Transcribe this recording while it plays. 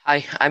Hi,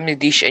 I'm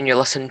Nadish and you're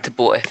listening to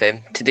Boat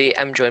FM. Today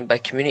I'm joined by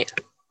community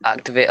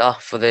activator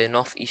for the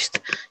North East,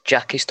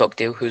 Jackie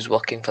Stockdale, who's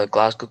working for the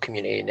Glasgow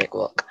Community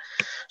Network.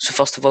 So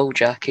first of all,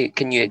 Jackie,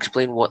 can you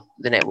explain what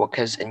the network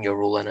is and your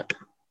role in it?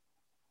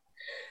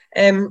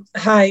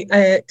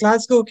 Hi,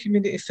 Glasgow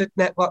Community Food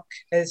Network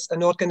is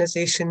an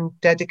organisation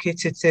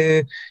dedicated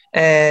to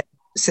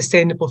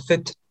sustainable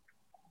food,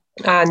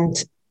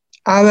 and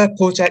our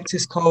project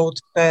is called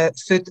the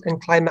Food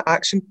and Climate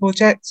Action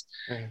Project.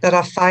 There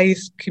are 5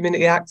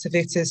 community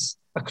activators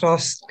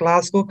across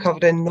Glasgow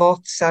covering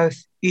north, south,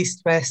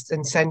 east, west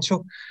and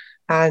central,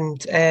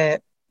 and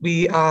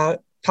we are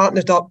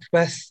partnered up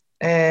with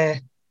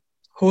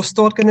host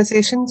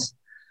organisations,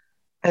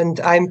 and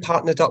I'm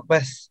partnered up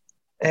with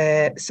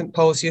St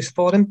Paul's Youth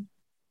Forum.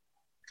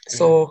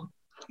 So,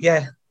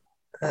 yeah,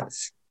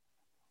 that's...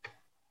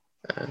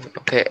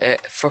 Okay,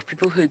 for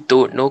people who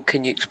don't know,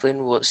 can you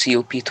explain what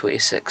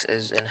COP26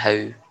 is and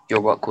how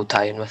your work will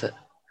tie in with it?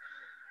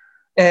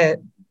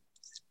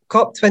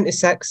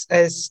 COP26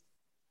 is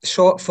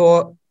short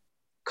for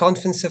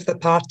Conference of the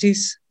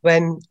Parties,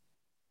 when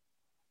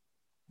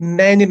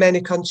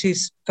many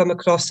countries from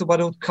across the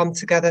world come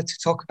together to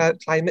talk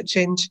about climate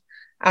change,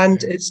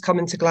 and it's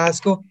coming to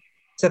Glasgow.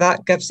 So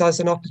that gives us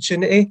an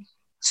opportunity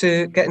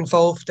to get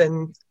involved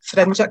in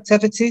fringe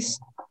activities,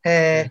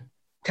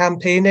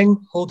 campaigning,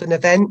 holding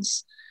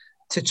events,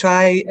 to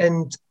try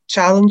and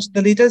challenge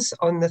the leaders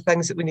on the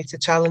things that we need to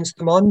challenge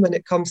them on when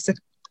it comes to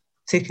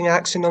taking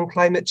action on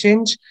climate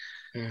change.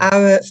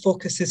 Our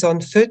focus is on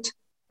food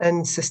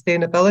and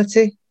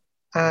sustainability,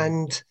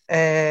 and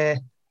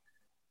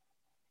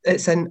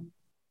it's an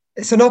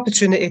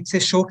opportunity to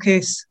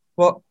showcase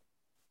what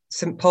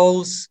St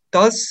Paul's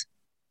does.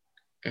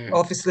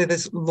 Obviously,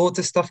 there's loads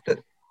of stuff that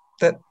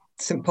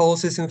St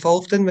Paul's is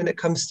involved in when it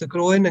comes to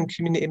growing and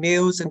community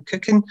meals and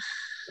cooking.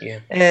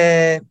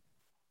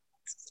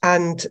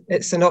 And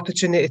it's an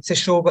opportunity to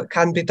show what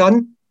can be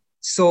done.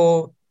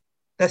 So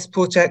this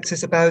project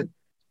is about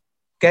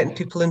getting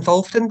people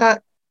involved in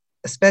that,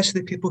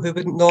 especially people who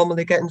wouldn't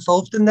normally get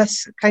involved in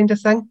this kind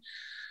of thing.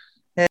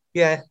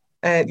 So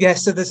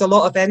there's a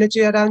lot of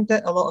energy around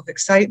it, a lot of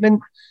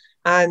excitement,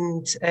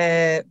 and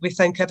we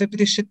think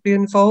everybody should be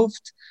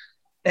involved.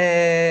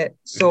 I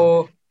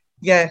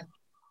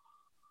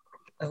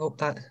hope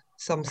that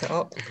sums it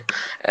up.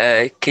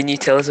 Can you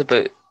tell us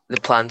about the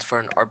plans for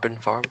an urban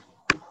farm?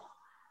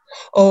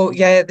 Oh,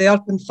 yeah, the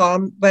urban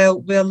farm. Well,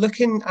 we're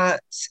looking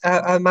at,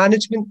 our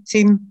management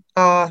team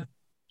are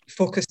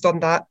focused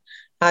on that,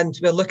 and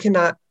we're looking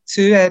at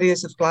 2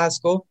 areas of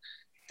Glasgow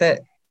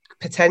that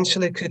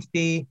potentially could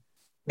be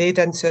made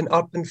into an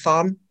urban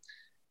farm,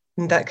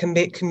 and that can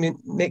make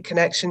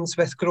connections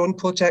with growing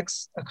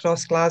projects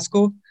across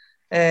Glasgow,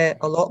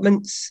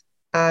 allotments,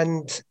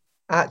 and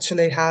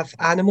actually have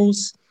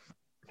animals,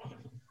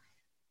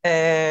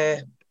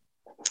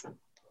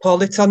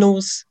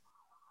 polytunnels,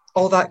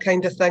 all that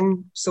kind of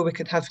thing, so we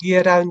could have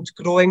year-round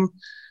growing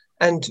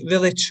and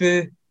really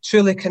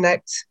truly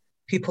connect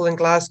people in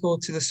Glasgow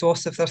to the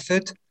source of their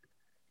food,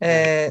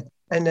 in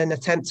an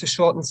attempt to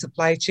shorten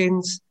supply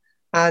chains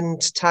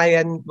and tie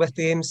in with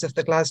the aims of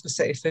the Glasgow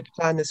City Food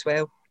Plan as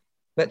well,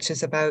 which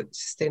is about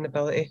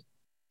sustainability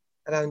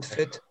around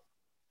food.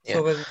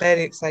 So we're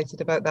very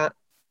excited about that.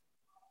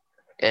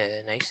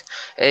 Nice.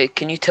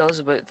 Can you tell us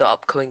about the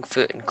upcoming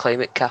food and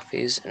climate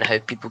cafes and how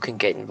people can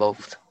get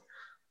involved?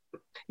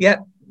 Yeah,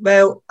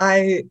 well,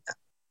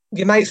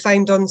 you might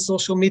find on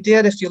social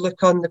media, if you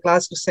look on the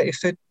Glasgow City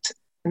Food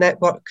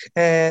Network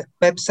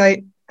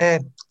website,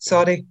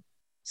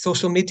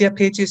 social media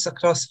pages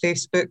across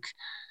Facebook,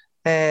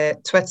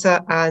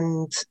 Twitter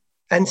and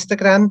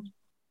Instagram,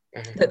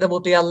 that there will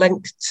be a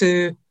link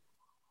to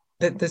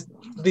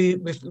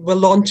we're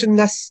launching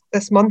this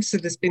month, so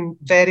there's been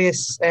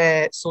various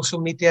social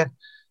media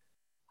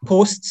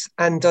posts,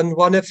 and on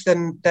one of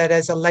them there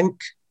is a link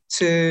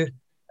to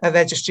a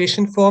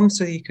registration form,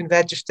 so you can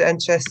register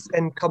interest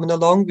in coming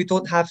along. We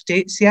don't have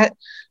dates yet,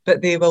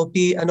 but they will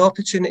be an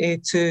opportunity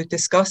to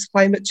discuss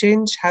climate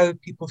change, how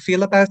people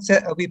feel about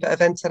it, a wee bit of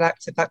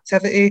interactive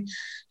activity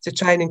to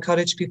try and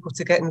encourage people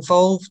to get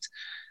involved.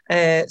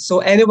 So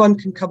anyone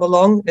can come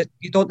along.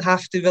 You don't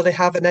have to really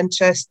have an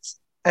interest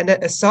in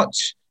it as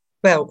such.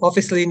 Well,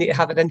 obviously you need to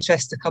have an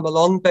interest to come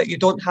along, but you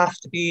don't have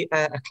to be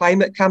a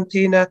climate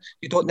campaigner.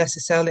 You don't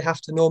necessarily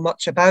have to know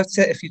much about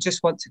it. If you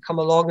just want to come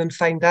along and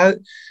find out,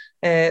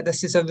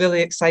 this is a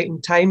really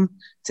exciting time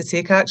to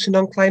take action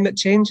on climate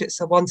change.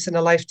 It's a once in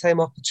a lifetime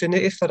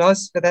opportunity for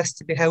us for this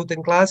to be held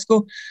in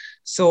Glasgow.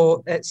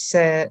 So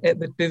it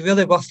would be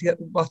really worth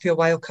your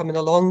while coming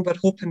along. We're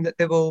hoping that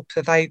they will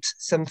provide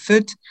some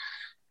food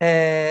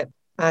and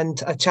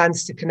a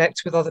chance to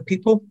connect with other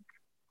people.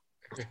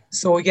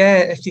 So yeah,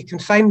 if you can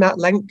find that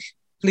link,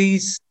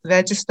 please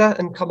register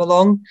and come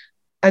along.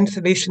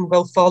 Information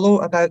will follow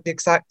about the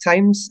exact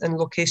times and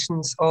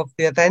locations of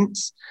the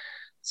events.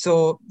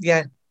 So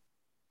yeah.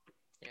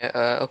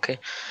 Okay.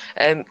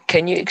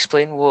 Can you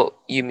explain what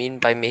you mean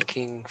by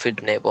making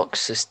food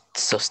networks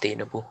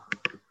sustainable?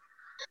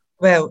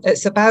 Well,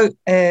 it's about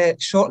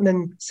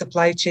shortening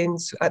supply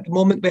chains. At the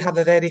moment, we have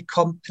a very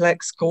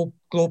complex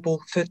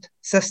global food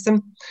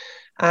system,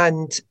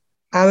 and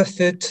our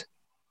food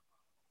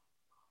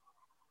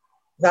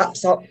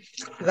racks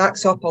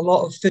up a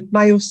lot of food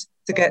miles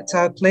to get to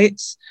our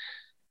plates,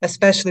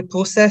 especially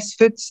processed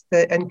foods.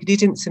 The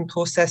ingredients in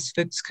processed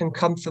foods can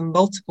come from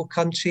multiple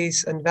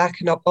countries and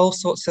racking up all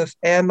sorts of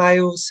air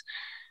miles,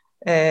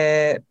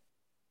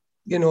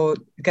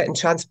 getting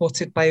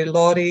transported by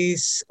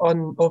lorries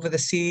on over the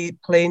sea,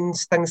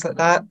 planes, things like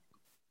that.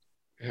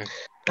 Mm-hmm.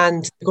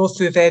 And go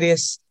through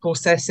various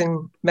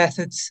processing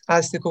methods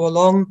as they go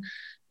along,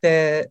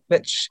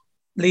 which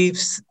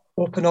leaves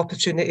open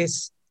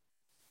opportunities,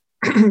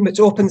 which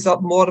opens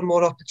up more and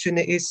more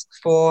opportunities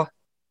for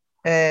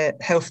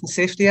health and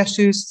safety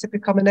issues to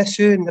become an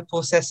issue in the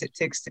process it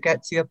takes to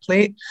get to your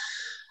plate.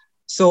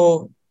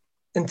 So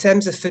in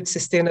terms of food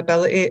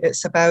sustainability,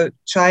 it's about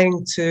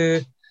trying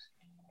to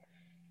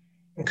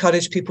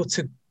encourage people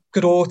to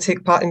grow,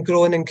 take part in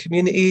growing in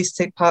communities,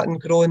 take part in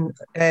growing,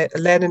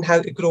 learning how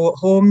to grow at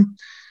home.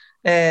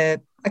 I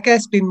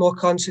guess being more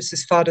conscious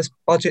as far as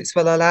budgets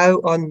will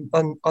allow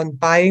on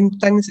buying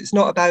things. It's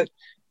not about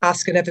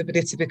asking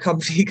everybody to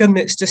become vegan.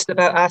 It's just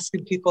about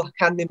asking people,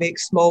 can they make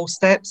small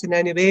steps in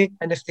any way?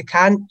 And if they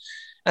can't,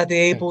 are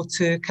they able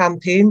to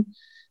campaign?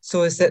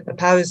 So is it the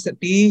powers that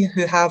be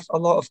who have a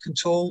lot of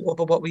control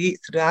over what we eat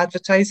through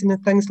advertising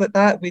and things like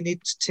that? We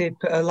need to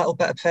put a little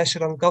bit of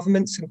pressure on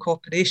governments and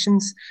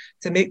corporations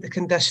to make the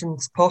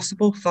conditions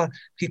possible for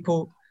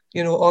people,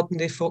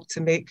 ordinary folk,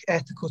 to make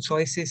ethical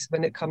choices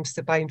when it comes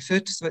to buying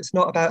food. So it's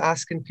not about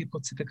asking people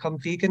to become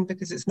vegan,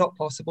 because it's not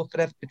possible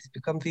for everybody to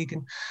become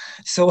vegan.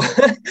 So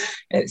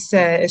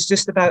it's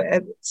just about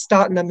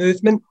starting a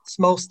movement,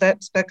 small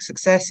steps, big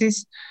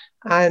successes.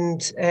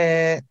 And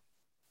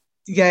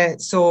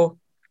so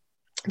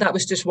that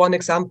was just one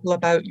example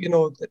about,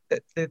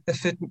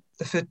 the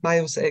food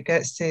miles that it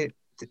gets to,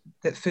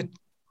 that food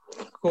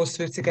goes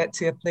through to get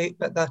to your plate.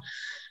 But there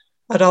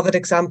are other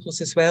examples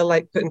as well,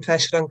 like putting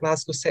pressure on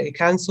Glasgow City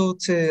Council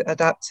to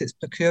adapt its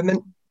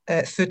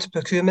food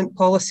procurement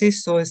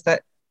policies, so as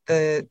that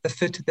the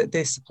food that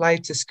they supply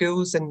to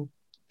schools and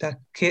the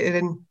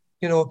catering,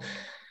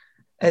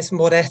 is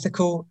more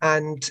ethical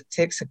and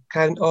takes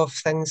account of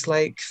things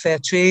like fair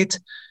trade,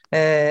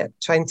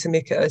 trying to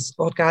make it as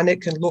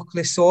organic and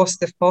locally sourced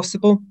if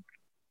possible.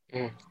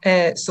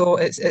 So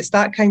it's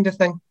that kind of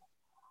thing.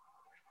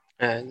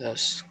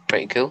 That's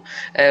pretty cool.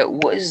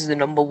 What is the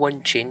number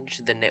one change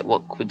the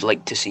network would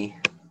like to see?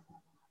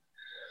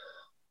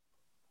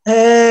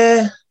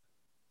 I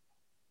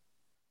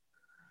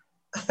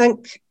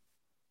think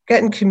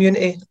getting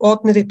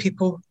ordinary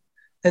people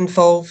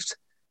involved,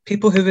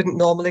 people who wouldn't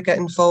normally get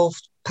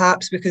involved,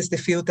 perhaps because they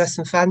feel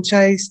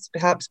disenfranchised,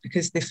 perhaps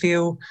because they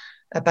feel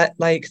a bit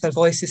like their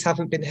voices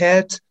haven't been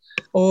heard.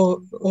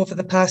 Or over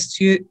the past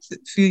few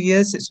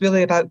years, it's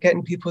really about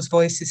getting people's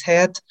voices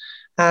heard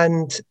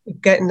and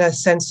getting a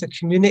sense of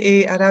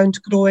community around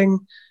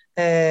growing,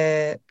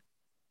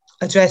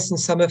 addressing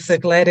some of the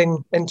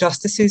glaring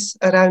injustices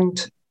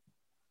around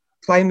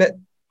climate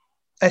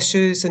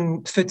issues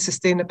and food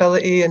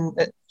sustainability,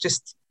 and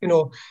just,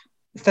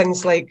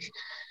 things like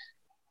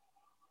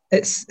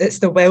it's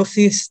the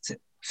wealthiest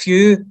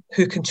few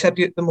who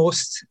contribute the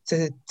most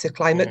to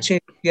climate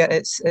change, yet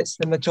it's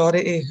the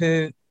majority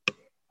who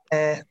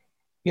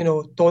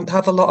don't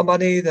have a lot of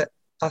money, that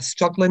are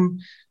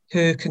struggling,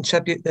 who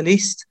contribute the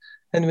least,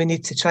 and we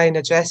need to try and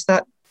address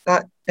that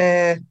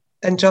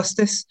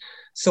injustice.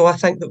 So I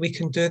think that we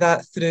can do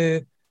that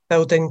through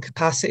building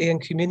capacity in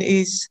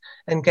communities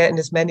and getting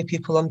as many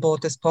people on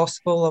board as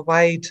possible, a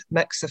wide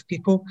mix of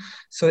people.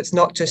 So it's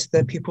not just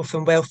the people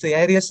from wealthy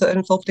areas that are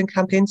involved in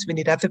campaigns. We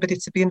need everybody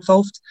to be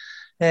involved.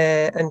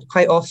 And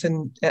quite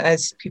often it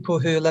is people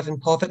who live in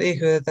poverty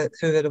who are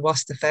the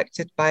worst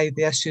affected by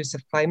the issues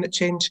of climate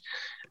change.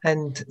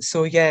 And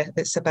so,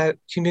 it's about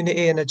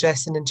community and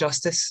addressing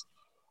injustice.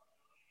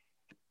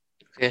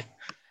 Okay.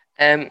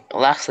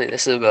 Lastly,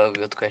 this is a bit of a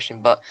weird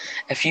question, but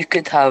if you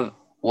could have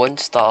one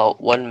starter,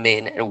 one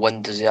main, and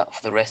one dessert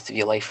for the rest of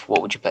your life,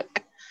 what would you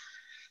pick?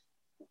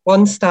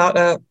 One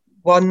starter,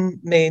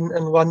 one main,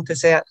 and one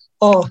dessert.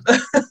 Oh,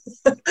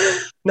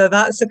 now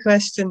that's a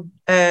question.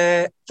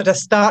 For a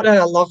starter,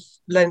 I love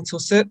lentil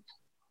soup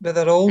with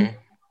a roll.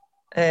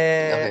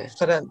 Okay.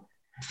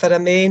 For a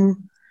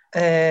main,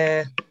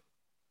 a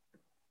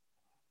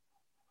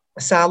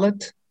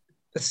salad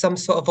with some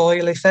sort of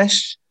oily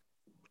fish.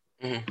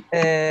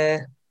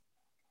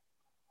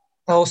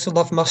 I also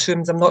love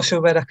mushrooms. I'm not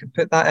sure where I could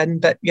put that in,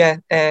 but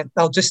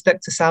I'll just stick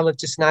to salad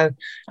just now.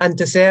 And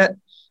dessert,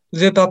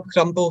 rhubarb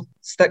crumble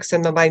sticks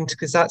in my mind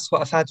because that's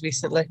what I've had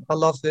recently. I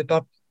love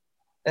rhubarb,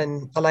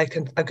 and I like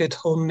a good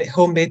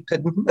homemade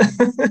pudding.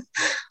 I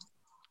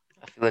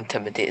feel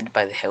intimidated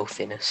by the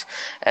healthiness.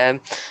 Is there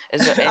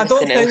anything I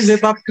don't think else?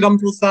 rhubarb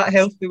crumble's that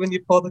healthy when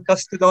you pour the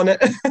custard on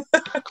it.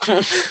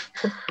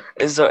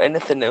 Is there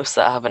anything else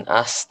that I haven't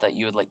asked that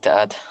you would like to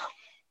add?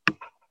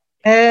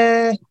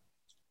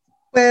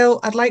 Well,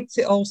 I'd like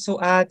to also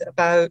add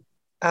about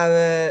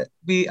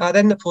we are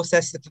in the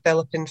process of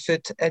developing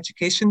food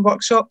education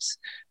workshops,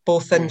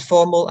 both in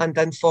formal and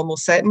informal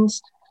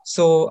settings.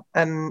 So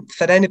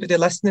for anybody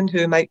listening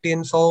who might be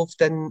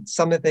involved in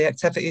some of the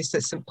activities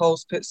that St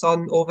Paul's puts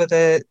on over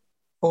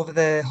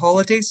the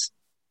holidays,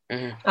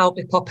 I'll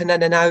be popping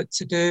in and out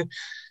to do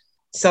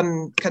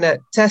some kind of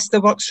tester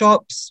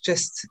workshops,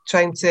 just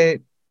trying to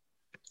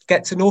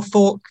get to know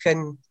folk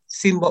and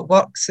seeing what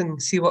works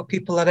and see what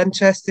people are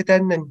interested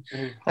in.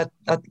 And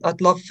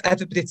I'd love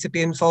everybody to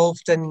be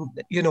involved in,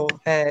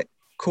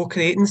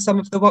 co-creating some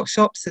of the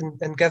workshops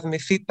and giving me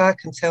feedback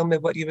and tell me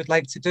what you would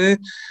like to do.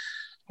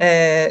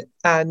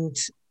 And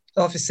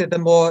obviously the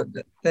more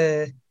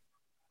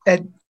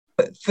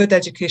food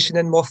education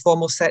in more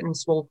formal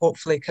settings will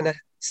hopefully kind of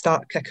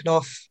start kicking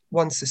off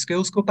once the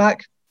schools go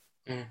back.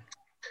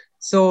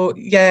 So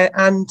yeah,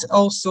 and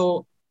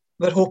also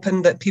we're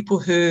hoping that people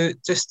who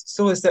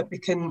so as that we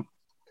can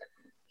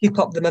keep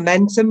up the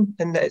momentum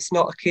and that it's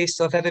not a case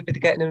of everybody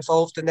getting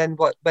involved and then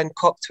when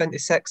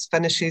COP26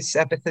 finishes,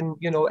 everything,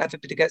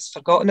 everybody gets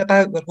forgotten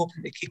about. We're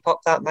hoping to keep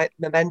up that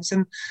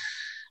momentum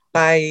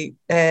by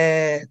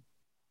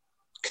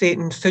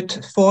creating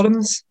food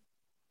forums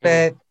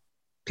where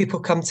people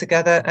come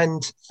together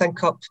and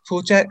think up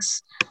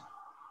projects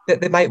that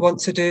they might want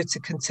to do to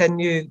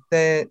continue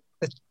the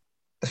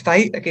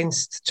fight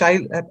against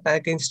taking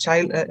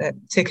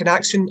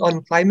action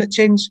on climate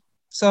change.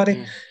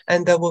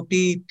 And there will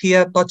be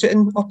peer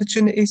budgeting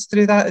opportunities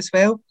through that as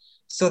well.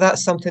 So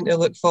that's something to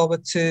look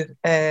forward to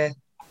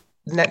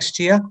next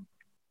year.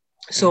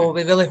 So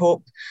we really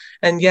hope,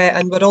 and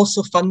we're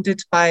also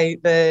funded by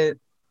the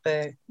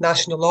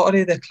National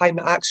Lottery, the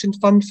Climate Action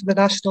Fund for the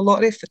National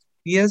Lottery for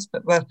years,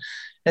 but we're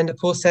in the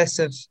process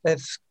of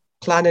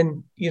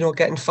planning,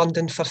 getting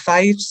funding for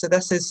 5. So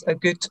this is a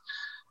good,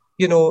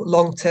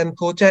 long-term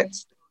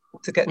project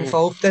to get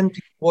involved in.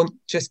 People won't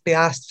just be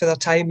asked for their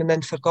time and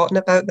then forgotten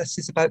about. This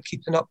is about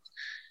keeping up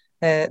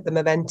the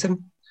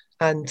momentum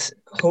and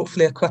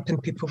hopefully equipping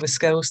people with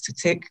skills to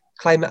take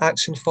climate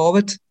action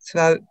forward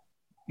throughout,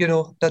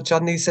 their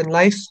journeys in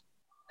life,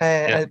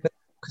 with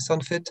focus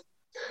on food.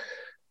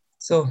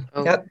 So,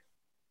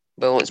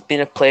 Well, it's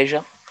been a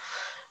pleasure.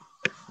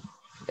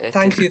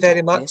 Thank you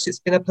very much. It's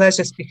been a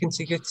pleasure speaking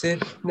to you too.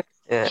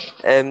 Yeah.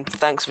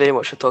 Thanks very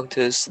much for talking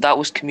to us. That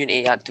was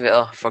community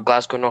activator for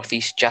Glasgow North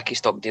East, Jackie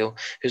Stockdale,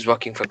 who's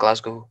working for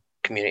Glasgow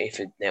Community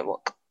Food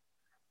Network.